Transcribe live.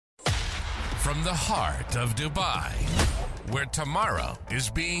From the heart of Dubai, where tomorrow is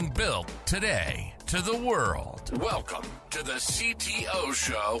being built today, to the world. Welcome to the CTO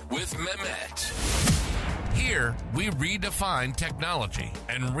Show with Mehmet. Here, we redefine technology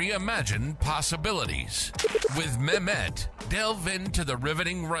and reimagine possibilities. With Mehmet, delve into the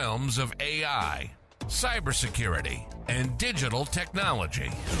riveting realms of AI, cybersecurity, and digital technology.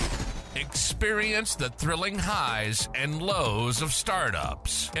 Experience the thrilling highs and lows of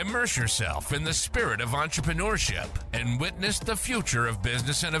startups. Immerse yourself in the spirit of entrepreneurship and witness the future of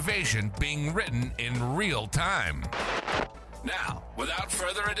business innovation being written in real time. Now, without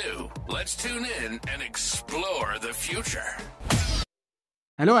further ado, let's tune in and explore the future.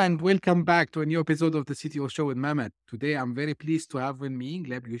 Hello and welcome back to a new episode of the CTO Show with Mehmet. Today, I'm very pleased to have with me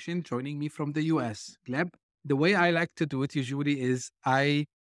Gleb Yushin joining me from the US. Gleb, the way I like to do it usually is I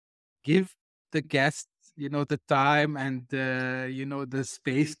give the guests, the time and, the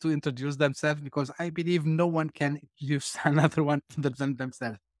space to introduce themselves, because I believe no one can introduce another one other than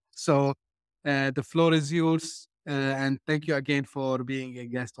themselves. So the floor is yours. And thank you again for being a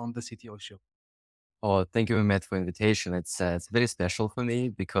guest on the CTO Show. Oh, thank you, Mehmet, for the invitation. It's very special for me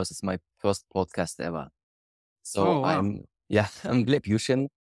because it's my first podcast ever. So Wow. I'm Gleb Yushin,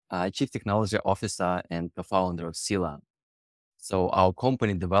 Chief Technology Officer and co-founder of Sila. So our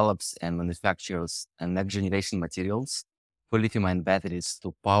company develops and manufactures next generation materials for lithium-ion batteries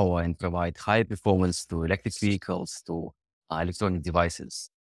to power and provide high performance to electric vehicles, to electronic devices,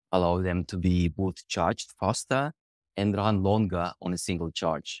 allow them to be both charged faster and run longer on a single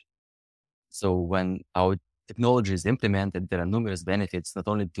charge. So when our technology is implemented, there are numerous benefits, not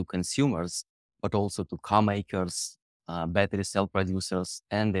only to consumers, but also to car makers, battery cell producers,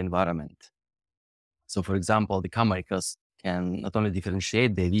 and the environment. So for example, the car makers can not only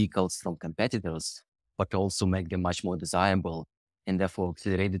differentiate their vehicles from competitors, but also make them much more desirable and therefore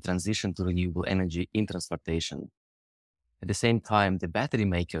accelerate the transition to renewable energy in transportation. At the same time, the battery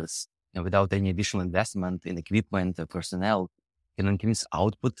makers, without any additional investment in equipment or personnel, can increase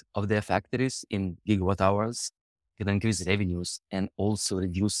output of their factories in gigawatt hours, can increase revenues, and also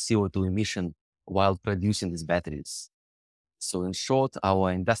reduce CO2 emission while producing these batteries. So in short,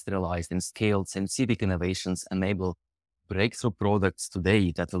 our industrialized and scaled scientific innovations enable breakthrough products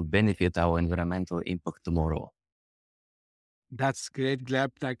today that will benefit our environmental impact tomorrow. That's great,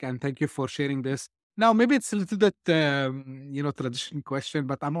 Gleb. And thank you for sharing this. Now, maybe it's a little bit, traditional question,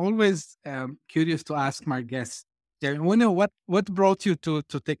 but I'm always curious to ask my guests. What brought you to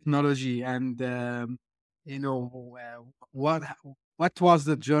technology, and what was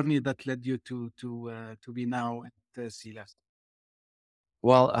the journey that led you to be now at Sila?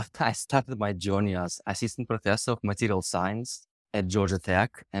 Well, I started my journey as assistant professor of material science at Georgia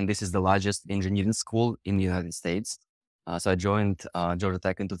Tech, and this is the largest engineering school in the United States. So I joined Georgia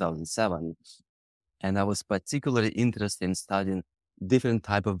Tech in 2007, and I was particularly interested in studying different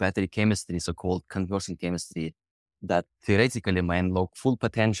type of battery chemistry, so-called conversion chemistry, that theoretically may unlock full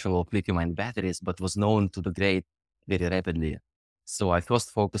potential of lithium-ion batteries, but was known to degrade very rapidly. So I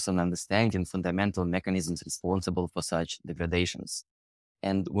first focused on understanding fundamental mechanisms responsible for such degradations.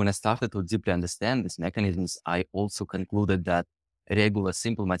 And when I started to deeply understand these mechanisms, I also concluded that regular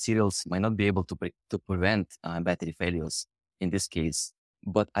simple materials might not be able to prevent battery failures in this case.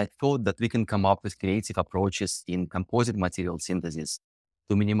 But I thought that we can come up with creative approaches in composite material synthesis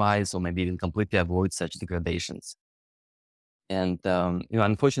to minimize or maybe even completely avoid such degradations. And,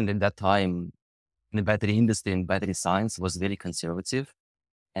 unfortunately, at that time, the battery industry and battery science was very conservative.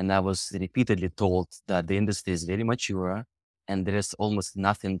 And I was repeatedly told that the industry is very mature and there is almost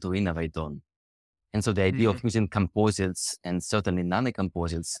nothing to innovate on. And so the idea of using composites and certainly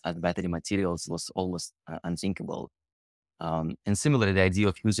nanocomposites as battery materials was almost unthinkable. And similarly, the idea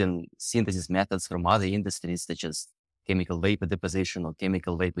of using synthesis methods from other industries, such as chemical vapor deposition or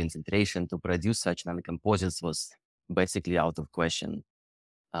chemical vapor infiltration to produce such nanocomposites was basically out of question.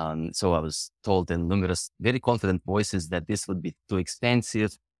 So I was told in numerous very confident voices that this would be too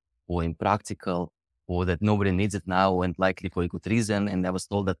expensive or impractical, or that nobody needs it now and likely for a good reason. And I was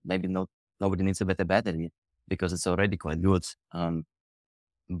told that maybe nobody needs a better battery because it's already quite good.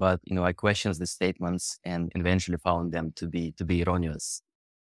 But I questioned the statements and eventually found them to be erroneous.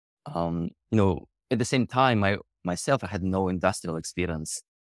 At the same time, I had no industrial experience.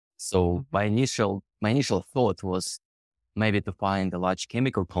 So my initial thought was maybe to find a large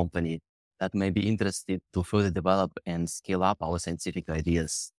chemical company that may be interested to further develop and scale up our scientific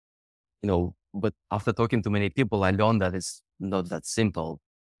ideas. But after talking to many people, I learned that it's not that simple.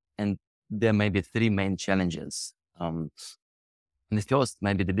 And there may be three main challenges. And the first,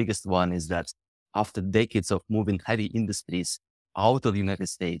 maybe the biggest one, is that after decades of moving heavy industries out of the United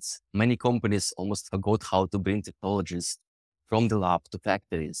States. Many companies almost forgot how to bring technologies from the lab to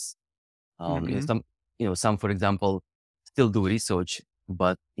factories. Mm-hmm. Some, for example, still do research,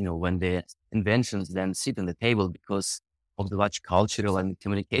 but when the inventions then sit on the table because of the large cultural and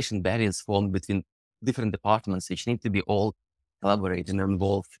communication barriers formed between different departments, which need to be all collaborate and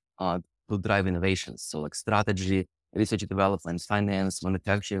involved to drive innovations. So like strategy, research and development, finance,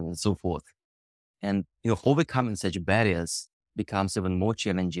 manufacturing, and so forth. And overcoming such barriers becomes even more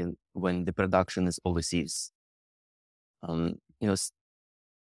challenging when the production is overseas. Um, you know, s-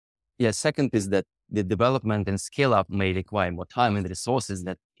 yeah. Second is that the development and scale up may require more time and resources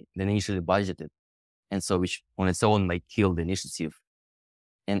than initially budgeted, and so which on its own may kill the initiative.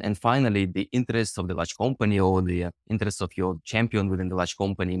 And finally, the interest of the large company or the interest of your champion within the large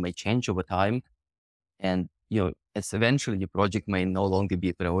company may change over time, and it's eventually your project may no longer be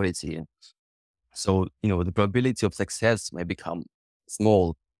a priority. So the probability of success may become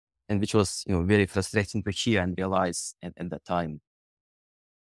small, and which was very frustrating to hear and realize at that time.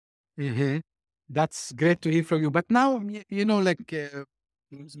 Mm-hmm. That's great to hear from you. But now, like,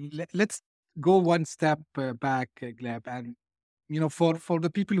 let's go one step back, Gleb, and for the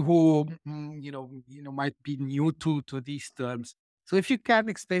people who might be new to these terms. So, if you can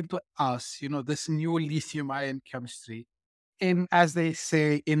explain to us, this new lithium-ion chemistry, in as they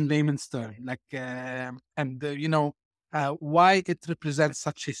say in layman's term, like, and why it represents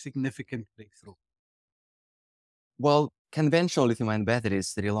such a significant breakthrough. Well, conventional lithium-ion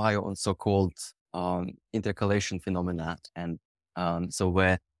batteries rely on so-called intercalation phenomena, and so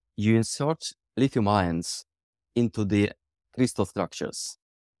where you insert lithium ions into the crystal structures,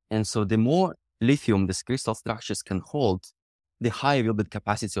 and so the more lithium these crystal structures can hold, the higher will be the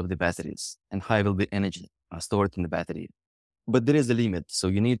capacity of the batteries, and higher will be energy stored in the battery. But there is a limit, so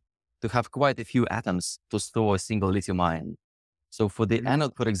you need to have quite a few atoms to store a single lithium ion. So for the Mhm.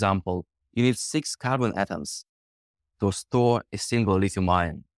 anode, for example, you need 6 carbon atoms to store a single lithium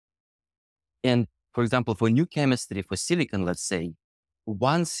ion. And for example, for new chemistry, for silicon, let's say,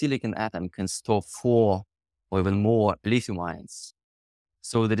 one silicon atom can store 4 or even more lithium ions.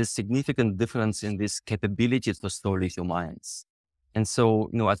 So there is significant difference in this capability to store lithium ions. And so,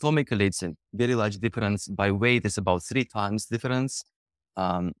 atomically, it's a very large difference. By weight, it's about 3 times difference.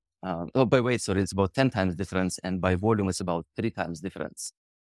 By weight, sorry, it's about 10 times difference. And by volume, it's about 3 times difference.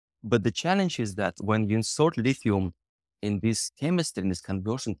 But the challenge is that when you insert lithium in this chemistry, in this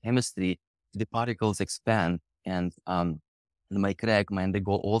conversion chemistry, the particles expand and may crack, may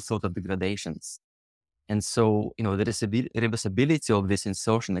undergo all sorts of degradations. And so, the reversibility of this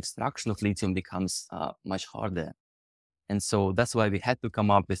insertion extraction of lithium becomes much harder. And so that's why we had to come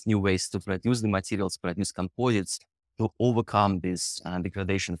up with new ways to produce the materials, produce composites to overcome this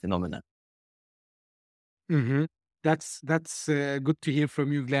degradation phenomena. Mhm. That's good to hear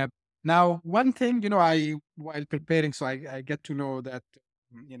from you, Gleb. Now, one thing, I while preparing, so I get to know that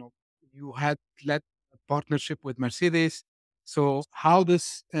you had led a partnership with Mercedes. So, how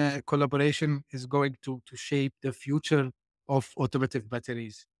this collaboration is going to shape the future of automotive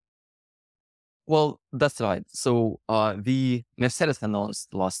batteries? Well, that's right. So the Mercedes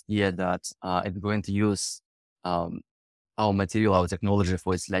announced last year that it's going to use um, our material, our technology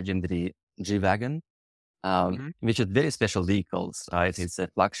for its legendary G-Wagon, Mhm. which is very special vehicles, right? It's a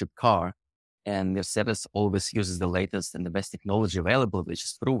flagship car, and Mercedes always uses the latest and the best technology available, which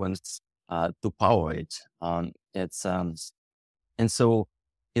is proven to power it. And so,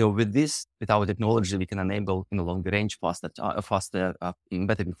 with our technology, we can enable longer range,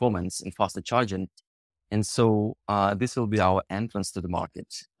 better performance, and faster charging. And so this will be our entrance to the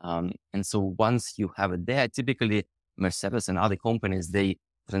market. And so once you have it there, typically Mercedes and other companies, they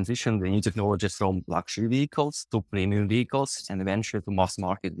transition the new technology from luxury vehicles to premium vehicles and eventually to mass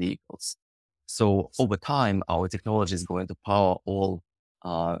market vehicles. So over time, our technology is going to power all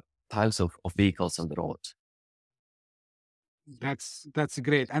types of vehicles on the road. That's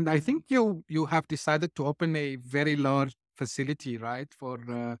great, and I think you have decided to open a very large facility, right, for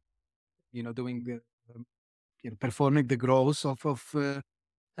doing the performing the growth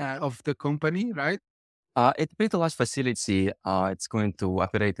of the company, right? It's a pretty large facility. It's going to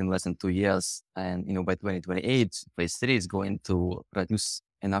operate in less than 2 years. And, by 2028, phase 3 is going to produce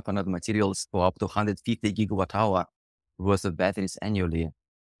enough anode materials for up to 150 gigawatt hour worth of batteries annually.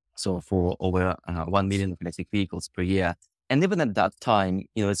 So for over 1 million electric vehicles per year. And even at that time,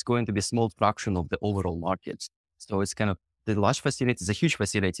 it's going to be a small fraction of the overall market. So it's kind of the large facilities, the huge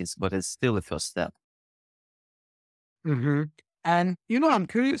facilities, but it's still a first step. Hmm. And I'm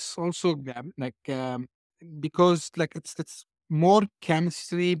curious also, Gab, like because like it's more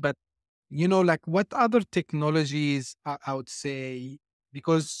chemistry, but like what other technologies I would say,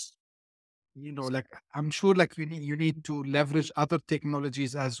 because, like I'm sure like you need to leverage other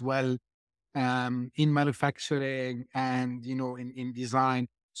technologies as well in manufacturing and, in design.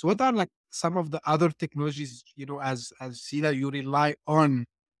 So what are like some of the other technologies, as Sila, you rely on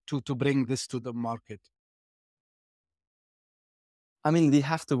to bring this to the market? I mean, we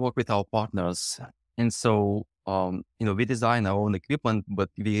have to work with our partners. And so, we design our own equipment, but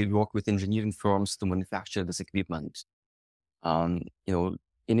we work with engineering firms to manufacture this equipment. Um, you know,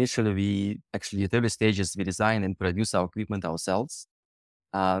 Initially, we actually at early stages, we design and produce our equipment ourselves.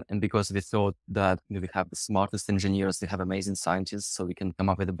 And because we thought that we have the smartest engineers, we have amazing scientists, so we can come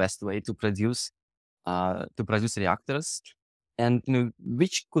up with the best way to produce reactors. And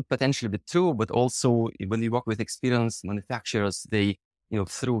which could potentially be true, but also when you work with experienced manufacturers, they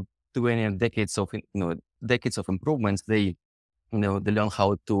through 20 decades of improvements, they learn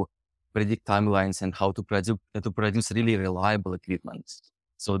how to predict timelines and how to produce really reliable equipment.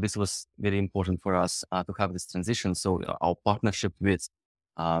 So this was very important for us to have this transition. So our partnership with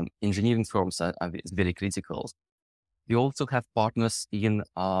engineering firms is very critical. We also have partners in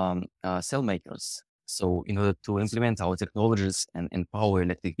cell makers. So in order to implement our technologies and power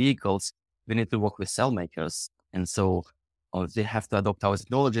electric vehicles, we need to work with cell makers. And so they have to adopt our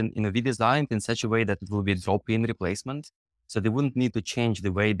technology and be designed in such a way that it will be drop-in replacement. So they wouldn't need to change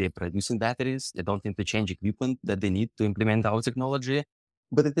the way they're producing batteries. They don't need to change equipment that they need to implement our technology,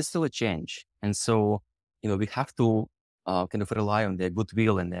 but it is still a change. And so, we have to kind of rely on their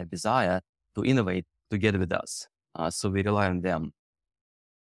goodwill and their desire to innovate together with us. So we rely on them.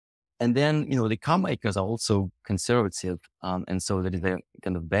 And then, the car makers are also conservative. And so there is a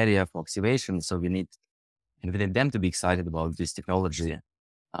kind of barrier for activation. So we need them to be excited about this technology.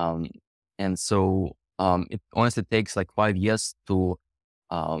 And so it honestly takes like 5 years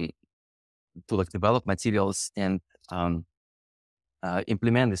um, to like develop materials and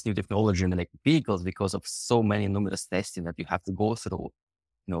implement this new technology in electric vehicles because of so many numerous testing that you have to go through,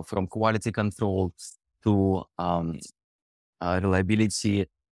 from quality control to reliability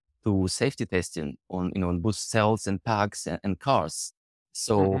to safety testing on both cells and packs and cars.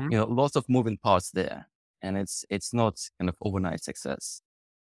 So, Mhm. lots of moving parts there, and it's not kind of overnight success.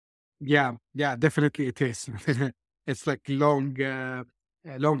 Yeah, yeah, definitely it is. It's like long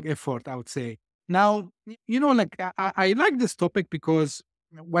effort, I would say. Now, like I like this topic because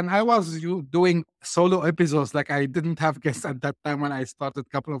when I was doing solo episodes, like I didn't have guests at that time when I started a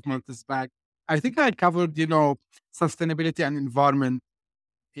couple of months back. I think I covered, sustainability and environment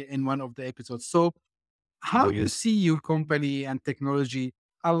in one of the episodes. So, how you see your company and technology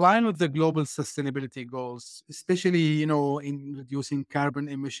align with the global sustainability goals, especially, in reducing carbon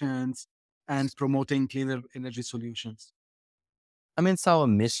emissions and promoting cleaner energy solutions? I mean, it's our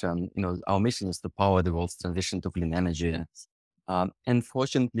mission. Our mission is to power the world's transition to clean energy. And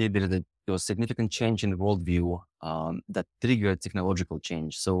fortunately, there was significant change in the worldview that triggered technological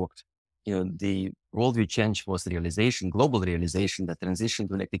change. So, the worldview change was the global realization that transition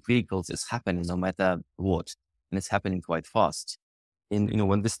to electric vehicles is happening no matter what, and it's happening quite fast. And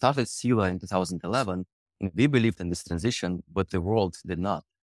when we started Sila in 2011, we believed in this transition, but the world did not.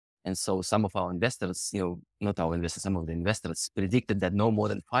 And so some of our investors, not our investors, some of the investors predicted that no more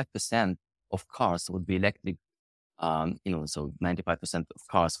than 5% of cars would be electric. So 95% of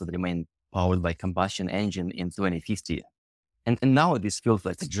cars would remain powered by combustion engine in 2050. And now this feels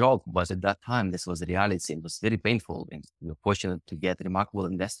like a joke, but at that time, this was a reality. It was very painful. And we were fortunate to get remarkable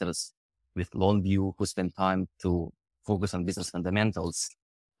investors with long view who spent time to focus on business fundamentals,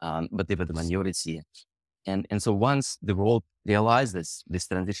 but they were the minority. And so once the world realized this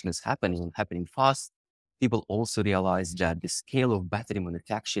transition is happening fast, people also realized that the scale of battery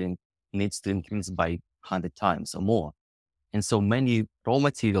manufacturing needs to increase by 100 times or more. And so many raw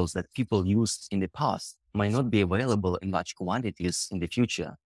materials that people used in the past might not be available in large quantities in the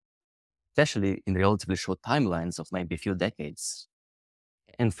future, especially in relatively short timelines of maybe a few decades.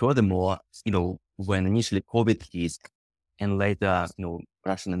 And furthermore, when initially COVID hit and later,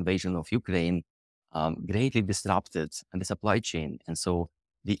 Russian invasion of Ukraine greatly disrupted the supply chain. And so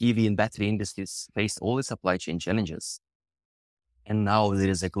the EV and battery industries faced all the supply chain challenges. And now there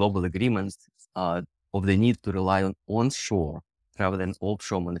is a global agreement of the need to rely on onshore rather than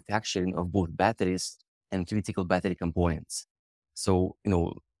offshore manufacturing of both batteries and critical battery components. So,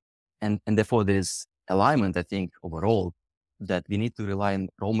 and therefore there is alignment, I think, overall, that we need to rely on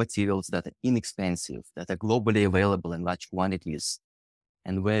raw materials that are inexpensive, that are globally available in large quantities,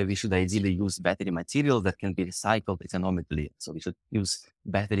 and where we should ideally use battery materials that can be recycled economically. So we should use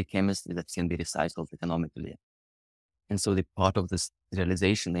battery chemistry that can be recycled economically. And so the part of this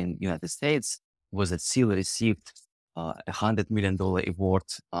realization in United States was that Sila received $100 million award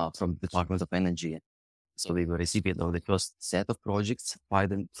from the Department of Energy. So we were recipient of the first set of projects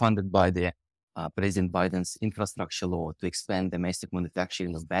funded by the President Biden's infrastructure law to expand domestic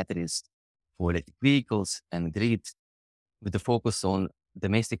manufacturing of batteries for electric vehicles and grid, with the focus on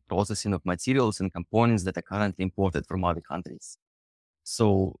domestic processing of materials and components that are currently imported from other countries.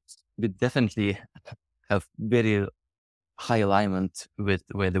 So we definitely have very high alignment with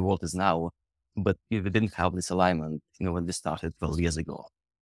where the world is now, but we didn't have this alignment, when we started 12 years ago.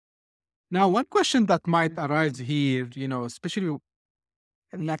 Now, one question that might arise here, especially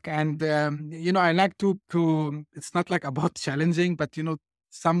I like to, it's not like about challenging, but,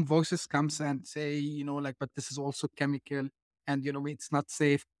 some voices comes and say, but this is also chemical and, it's not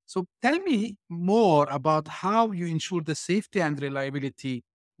safe. So tell me more about how you ensure the safety and reliability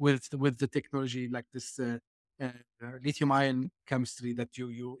with the technology like this lithium-ion chemistry that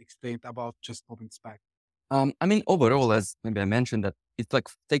you explained about just moments back. Overall, as maybe I mentioned, that it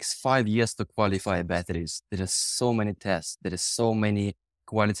takes 5 years to qualify batteries. There are so many tests. There are so many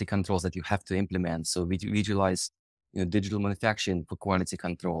quality controls that you have to implement. So we utilize digital manufacturing for quality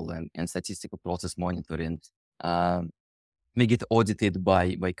control and statistical process monitoring. We get audited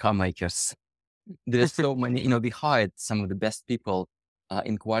by car makers. There are so many, we hired some of the best people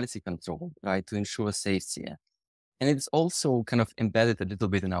in quality control, right, to ensure safety. And it's also kind of embedded a little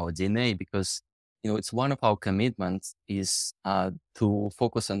bit in our DNA because, it's one of our commitments is to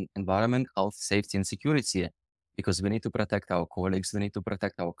focus on environment, health, safety, and security, because we need to protect our colleagues, we need to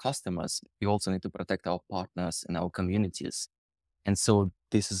protect our customers, we also need to protect our partners and our communities. And so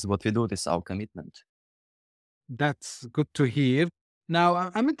this is what we do, this is our commitment. That's good to hear.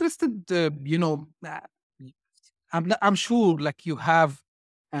 Now, I'm interested, I'm sure like you have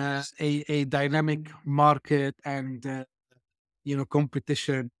a dynamic market and,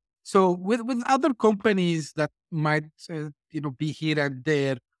 competition. So with other companies that might, be here and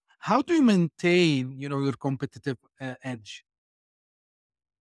there, how do you maintain, your competitive edge?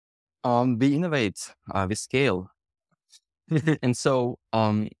 We innovate, we scale. And so,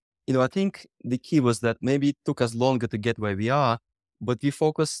 I think the key was that maybe it took us longer to get where we are, but we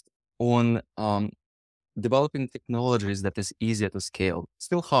focused on developing technologies that is easier to scale.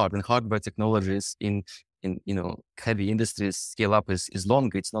 Still hard, and hardware technologies in heavy industries scale up is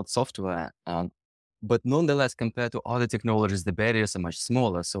longer. It's not software. But nonetheless, compared to other technologies, the barriers are much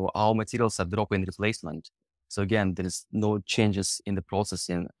smaller. So our materials are drop-in replacement. So again, there is no changes in the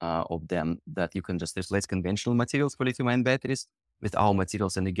processing of them, that you can just replace conventional materials for lithium-ion batteries with our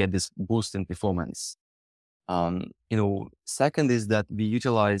materials and you get this boost in performance. Second is that we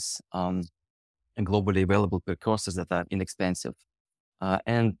utilize globally available precursors that are inexpensive.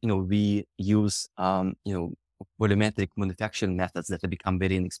 And we use, volumetric manufacturing methods that have become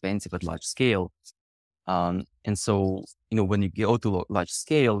very inexpensive at large scale. And so, when you go to large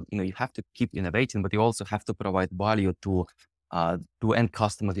scale, you have to keep innovating, but you also have to provide value to end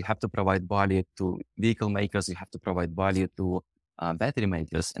customers. You have to provide value to vehicle makers. You have to provide value to battery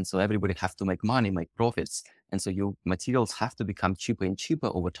makers. And so everybody have to make money, make profits. And so your materials have to become cheaper and cheaper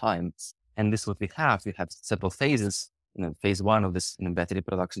over time. And this is what we have. We have several phases. Phase one of this battery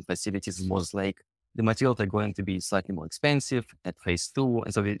production facilities in Moses Lake, the materials are going to be slightly more expensive at phase two.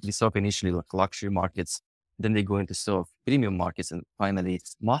 And so we serve initially like luxury markets, then they're going to serve premium markets, and finally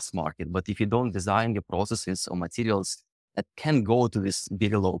it's mass market. But if you don't design your processes or materials that can go to this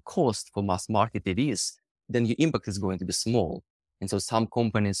very low cost for mass market EVs, then your impact is going to be small. And so some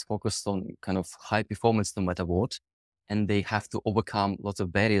companies focused on kind of high performance no matter what, and they have to overcome lots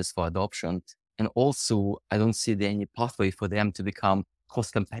of barriers for adoption. And also, I don't see any pathway for them to become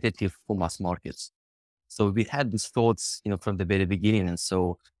cost competitive for mass markets. So we had these thoughts, from the very beginning. And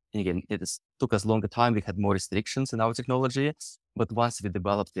so again, took us longer time. We had more restrictions in our technology, but once we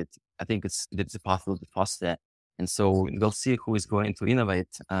developed it, I think the path will be faster. And so we'll see who is going to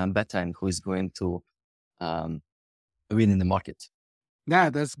innovate better and who is going to win in the market.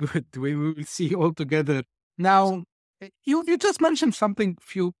 Yeah, that's good. We will see all together. Now, you just mentioned something a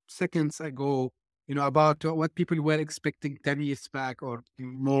few seconds ago, about what people were expecting 10 years back or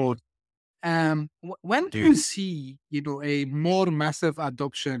more. When do you see, a more massive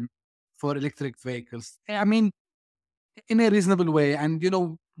adoption for electric vehicles? I mean, in a reasonable way, and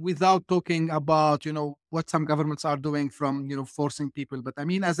without talking about what some governments are doing from forcing people, but I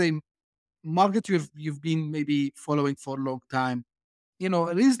mean, as a market you've been maybe following for a long time,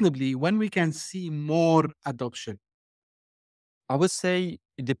 reasonably, when we can see more adoption. I would say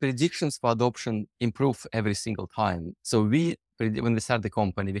the predictions for adoption improve every single time. So when we started the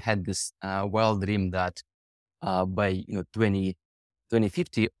company, we had this wild dream that by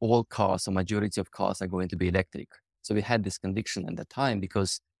 2050, all cars, or majority of cars, are going to be electric. So we had this conviction at the time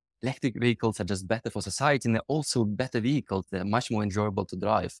because electric vehicles are just better for society, and they're also better vehicles. They're much more enjoyable to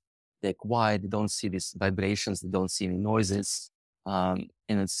drive. They're quiet. They don't see these vibrations. They don't see any noises. And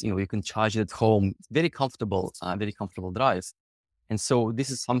it's, you can charge it at home. Very comfortable drive. And so this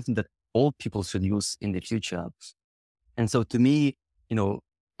is something that all people should use in the future. And so to me,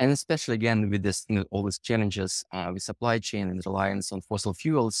 and especially again with this, all these challenges with supply chain and reliance on fossil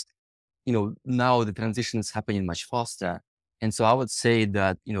fuels, now the transition is happening much faster. And so I would say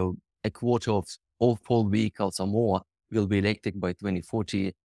that, a quarter of all full vehicles or more will be electric by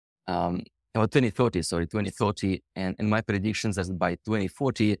 2040, or 2030. And my predictions is by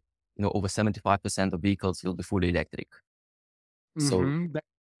 2040, over 75% of vehicles will be fully electric. So Mm-hmm.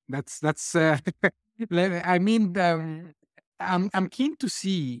 That's I mean, I'm keen to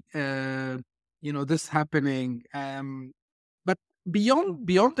see this happening. But beyond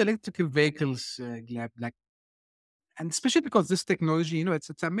electrical vehicles, Gleb, like, and especially because this technology,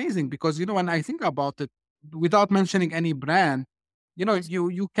 it's amazing because when I think about it, without mentioning any brand,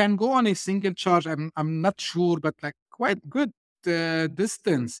 you can go on a single charge. I'm not sure, but like quite good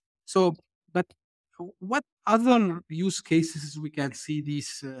distance. So, but what other use cases we can see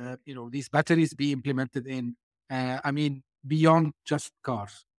these batteries be implemented in? I mean, beyond just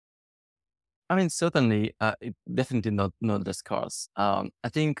cars. I mean, certainly, definitely not just cars. I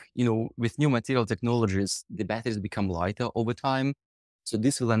think, with new material technologies, the batteries become lighter over time. So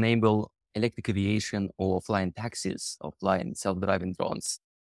this will enable electric aviation or flying taxis or flying self-driving drones,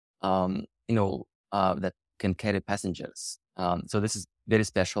 that can carry passengers. So this is very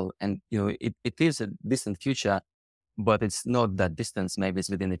special. And, it is a distant future, but it's not that distance. Maybe it's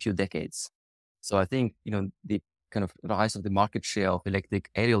within a few decades. So I think, the kind of rise of the market share of electric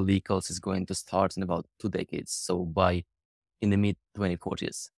aerial vehicles is going to start in about 2 decades. So in the mid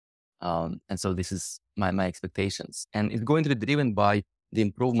 2040s. And so this is my expectations. And it's going to be driven by the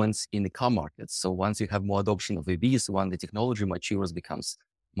improvements in the car market. So once you have more adoption of EVs, when the technology matures, becomes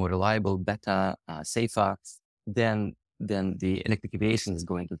more reliable, better, safer, then the electric aviation is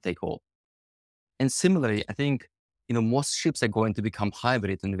going to take off. And similarly, I think, most ships are going to become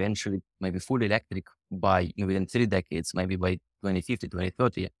hybrid and eventually maybe fully electric by within 3 decades, maybe by 2050,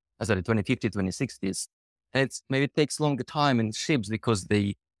 2030, 2050, 2060s. And maybe it takes longer time in ships because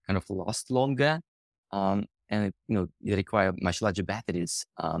they kind of last longer. And, they require much larger batteries.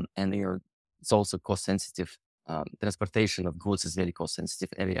 And, it's also cost sensitive. Transportation of goods is very cost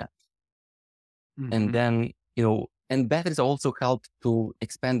sensitive area. Mm-hmm. And then, and batteries also help to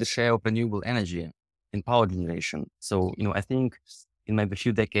expand the share of renewable energy in power generation. So, I think in maybe a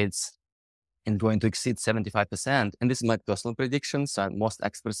few decades, it's going to exceed 75%. And this is my personal prediction. So most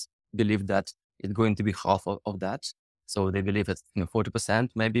experts believe that it's going to be half of that. So they believe that 40%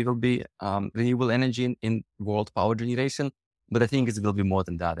 maybe will be renewable energy in world power generation. But I think it will be more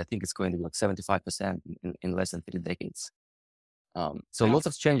than that. I think it's going to be like 75% in less than 3 decades. So lots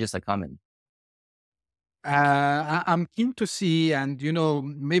of changes are coming. I'm keen to see, and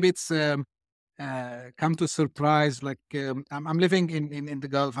maybe it's come to surprise. Like I'm living in the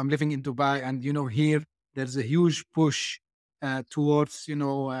Gulf. I'm living in Dubai, and here there's a huge push towards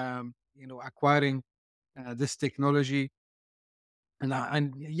acquiring this technology.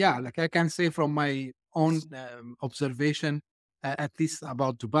 And yeah, like I can say from my own observation, at least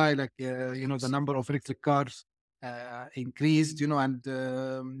about Dubai, like the number of electric cars increased, and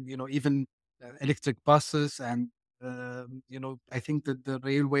even electric buses, and I think that the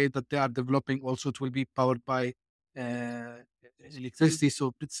railway that they are developing also it will be powered by uh, electricity.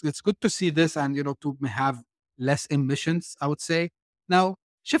 So it's good to see this, and to have less emissions, I would say. Now,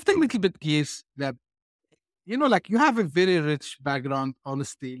 shifting a little bit gears, like you have a very rich background,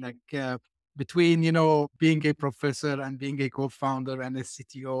 honestly, like between, being a professor and being a co-founder and a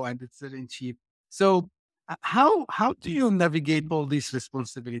CTO and editor-in-chief. So how do you navigate all these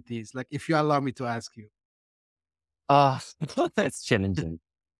responsibilities? Like, if you allow me to ask you. That's challenging.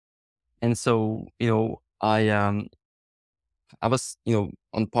 And so, I was,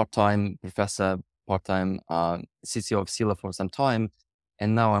 on part-time professor, part-time CTO of Sila for some time.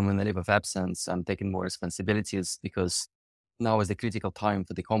 And now I'm on a leave of absence. I'm taking more responsibilities because now is the critical time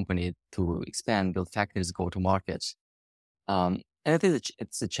for the company to expand, build factories, go to market. And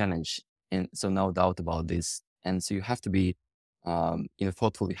it's a challenge. And so no doubt about this. And so you have to be,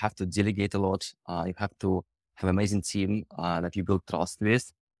 thoughtful. You have to delegate a lot. You have to have an amazing team that you build trust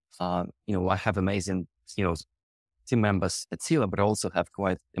with. I have amazing, team members at Sila, but I also have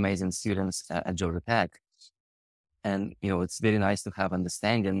quite amazing students at Georgia Tech. And, it's very nice to have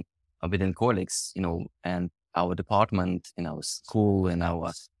understanding within colleagues, and our department, in our school, in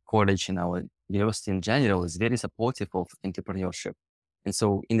our college, in our university in general is very supportive of entrepreneurship. And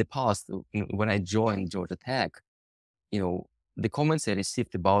so in the past, when I joined Georgia Tech, the comments I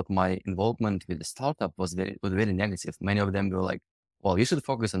received about my involvement with the startup was very negative. Many of them were like, well, you should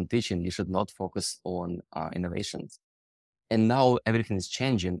focus on teaching. You should not focus on innovations. And now everything is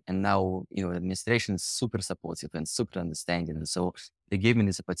changing. And now, the administration is super supportive and super understanding. And so they gave me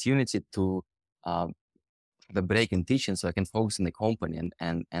this opportunity to have a break in teaching so I can focus on the company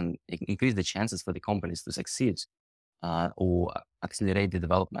and increase the chances for the companies to succeed or accelerate the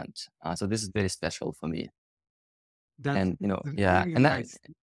development. So this is very special for me. That's And, yeah, really and nice.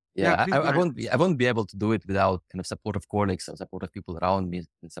 Yeah, please go I ahead. I won't be able to do it without kind of support of colleagues or support of people around me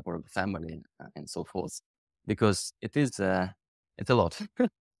and support of the family and so forth, because it's a lot.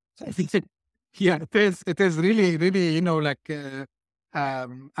 I think yeah, it is. It is really, really, like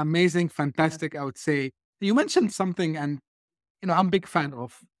amazing, fantastic. I would say you mentioned something, and I'm a big fan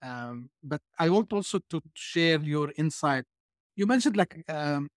of. But I want also to share your insight. You mentioned like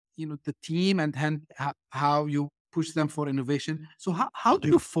the team and how you push them for innovation. So how do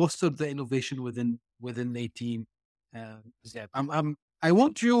you foster the innovation within a team? Zeb? I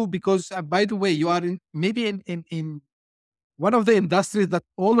want you because by the way, you are maybe in one of the industries that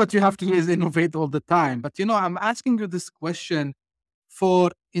all that you have to do is innovate all the time. But I'm asking you this question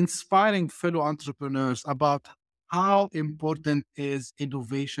for inspiring fellow entrepreneurs about how important is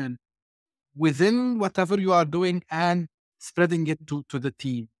innovation within whatever you are doing and spreading it to the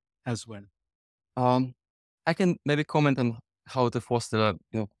team as well. Um, I can maybe comment on how to foster,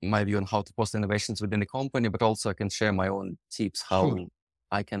 my view on how to foster innovations within the company, but also I can share my own tips Sure. how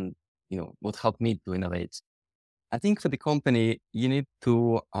I can, what helped me to innovate. I think for the company, you need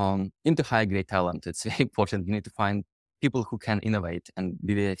to hire great talent. It's very important. You need to find people who can innovate and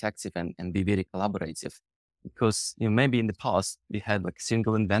be very effective and be very collaborative. Because maybe in the past we had like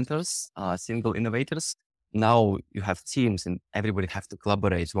single inventors, single innovators. Now you have teams and everybody have to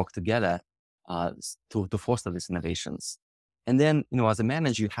collaborate, work together to foster these innovations. And then as a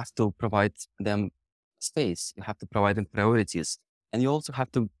manager, you have to provide them space. You have to provide them priorities, and you also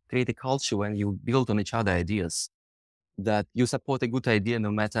have to create a culture when you build on each other ideas, that you support a good idea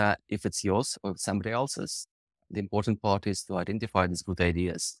no matter if it's yours or somebody else's. The important part is to identify these good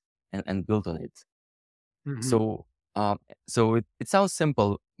ideas and build on it. Mhm. So, it sounds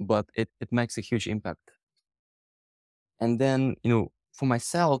simple, but it makes a huge impact. And then, for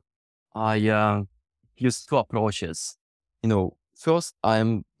myself, I use two approaches. First,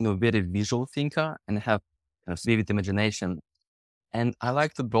 I'm, very visual thinker and have kind of vivid imagination. And I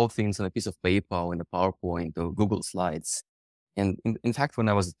like to draw things on a piece of paper or in a PowerPoint or Google Slides. And in fact, when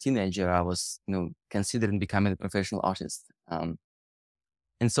I was a teenager, I was, considering becoming a professional artist.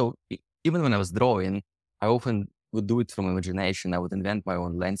 And so even when I was drawing, I often would do it from imagination. I would invent my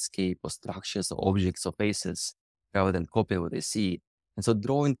own landscape or structures or objects or faces rather than copy what I see. And so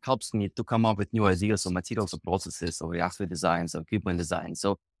drawing helps me to come up with new ideas or materials or processes or reactive designs or equipment design.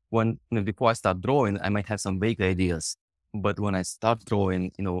 So when, before I start drawing, I might have some vague ideas, but when I start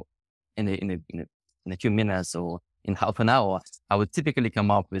drawing, in a few minutes or in half an hour, I would typically come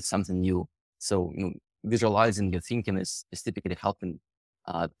up with something new. So, visualizing your thinking is typically helping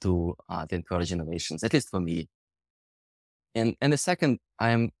to encourage innovations, at least for me. And the second,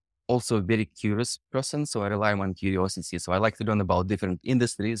 I'm also a very curious person, so I rely on curiosity. So I like to learn about different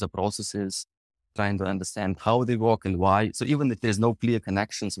industries or processes, trying to understand how they work and why. So even if there's no clear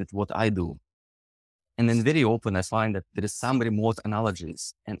connections with what I do, and then very often I find that there is some remote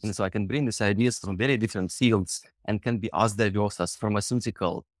analogies. And so I can bring these ideas from very different fields and can be as diverse as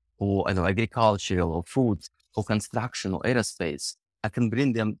pharmaceutical or agricultural or food or construction or aerospace. I can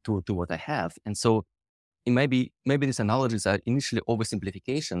bring them to what I have. And so maybe these analogies are initially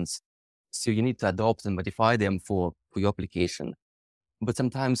oversimplifications. So you need to adopt and modify them for your application. But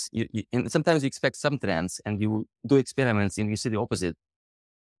sometimes sometimes you expect some trends and you do experiments and you see the opposite.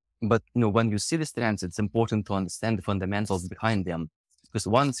 But when you see these trends, it's important to understand the fundamentals behind them. Because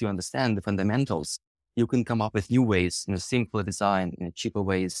once you understand the fundamentals, you can come up with new ways, simpler design, cheaper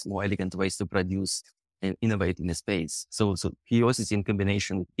ways, more elegant ways to produce and innovate in a space. So curiosity in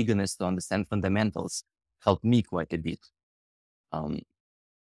combination with eagerness to understand fundamentals helped me quite a bit.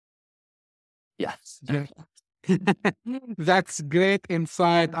 Yeah. That's great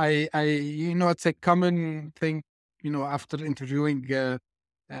insight. It's a common thing, after interviewing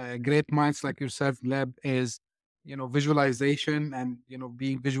great minds like yourself, Gleb, is, visualization and,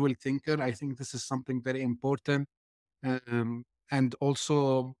 being visual thinker. I think this is something very important. And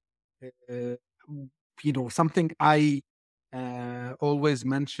also, something I always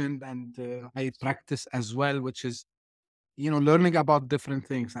mentioned, and I practice as well, which is, learning about different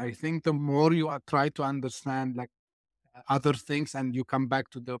things. I think the more you try to understand like other things, and you come back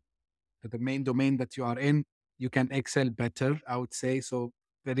to the main domain that you are in, you can excel better, I would say. So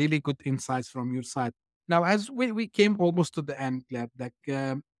the really good insights from your side. Now, as we came almost to the end, Gleb, like,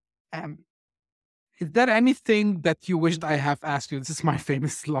 um, is there anything that you wished I have asked you? This is my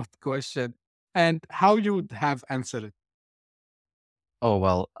famous slot question, and how you would have answered Oh,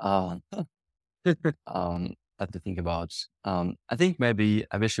 well, have to think about. I think maybe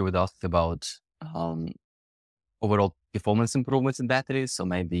I wish you would ask about um, overall performance improvements in batteries. So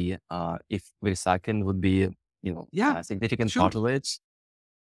maybe if recycling would be, Yeah, a significant sure. part of it.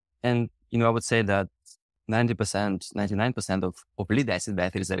 And, I would say that 90%, 99% of lead acid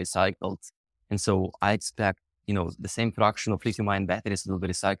batteries are recycled. And so I expect, the same fraction of lithium-ion batteries will be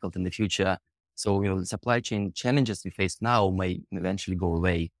recycled in the future. So, the supply chain challenges we face now may eventually go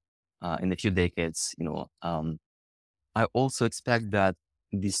away in a few decades. I also expect that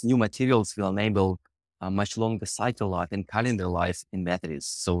these new materials will enable a much longer cycle life and calendar life in batteries.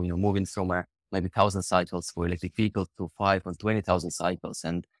 So, moving from maybe 1,000 cycles for electric vehicles to 5 or 20,000 cycles,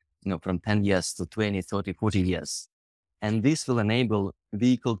 and, from 10 years to 20, 30, 40 years. And this will enable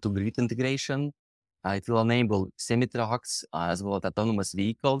vehicle to grid integration. It will enable semi-trucks as well as autonomous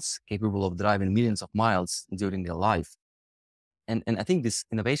vehicles capable of driving millions of miles during their life. And I think these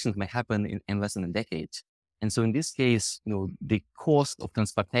innovations may happen in less than a decade. And so in this case, the cost of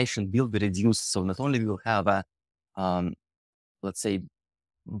transportation will be reduced. So not only will have a, let's say,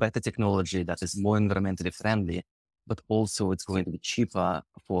 better technology that is more environmentally friendly, but also it's going to be cheaper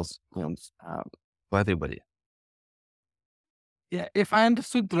for, for everybody. Yeah, if I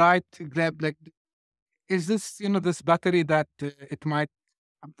understood right, Gleb, like, is this, this battery that it might,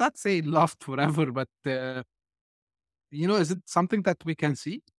 I'm not say last forever, but, is it something that we can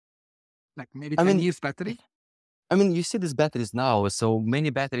see? Like maybe I 10 mean, years battery? you see these batteries now. So many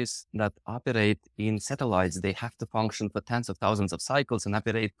batteries that operate in satellites, they have to function for tens of thousands of cycles and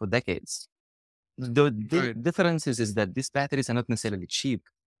operate for decades. The Right. difference is that these batteries are not necessarily cheap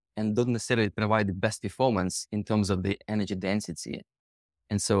and don't necessarily provide the best performance in terms of the energy density.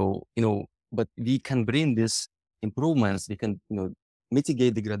 And so, but we can bring these improvements, we can,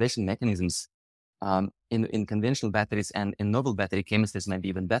 mitigate degradation mechanisms in conventional batteries, and in novel battery chemistries might be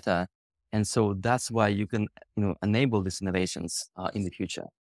even better. And so that's why you can, enable these innovations in the future.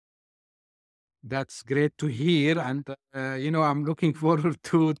 That's great to hear. And, I'm looking forward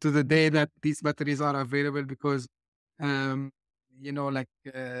to the day that these batteries are available, because,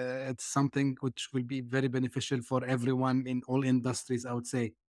 it's something which will be very beneficial for everyone in all industries, I would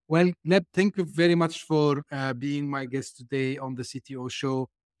say. Well, Gleb, thank you very much for being my guest today on the CTO show.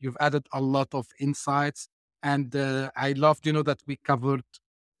 You've added a lot of insights, and I loved, that we covered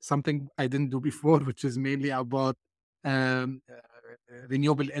something I didn't do before, which is mainly about um,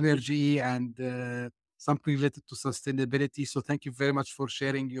 renewable energy and something related to sustainability. So thank you very much for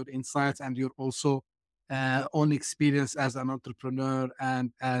sharing your insights and your also own experience as an entrepreneur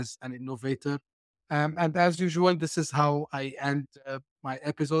and as an innovator. And as usual, this is how I end my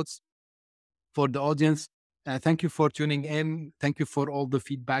episodes for the audience. Thank you for tuning in. Thank you for all the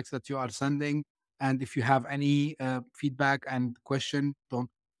feedbacks that you are sending. And if you have any feedback and question, don't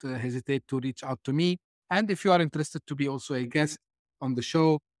hesitate to reach out to me. And if you are interested to be also a guest on the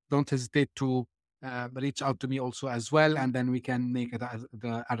show, don't hesitate to reach out to me also as well. And then we can make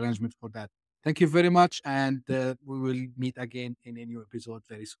the arrangement for that. Thank you very much. And we will meet again in a new episode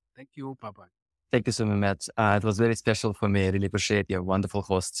very soon. Thank you. Bye bye. Thank you so much, Matt. It was very special for me. I really appreciate your wonderful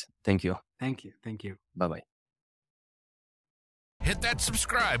host. Thank you. Thank you. Thank you. Bye-bye. Hit that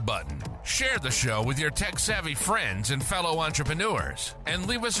subscribe button, share the show with your tech-savvy friends and fellow entrepreneurs, and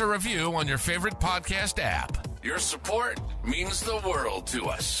leave us a review on your favorite podcast app. Your support means the world to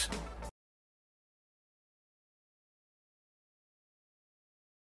us.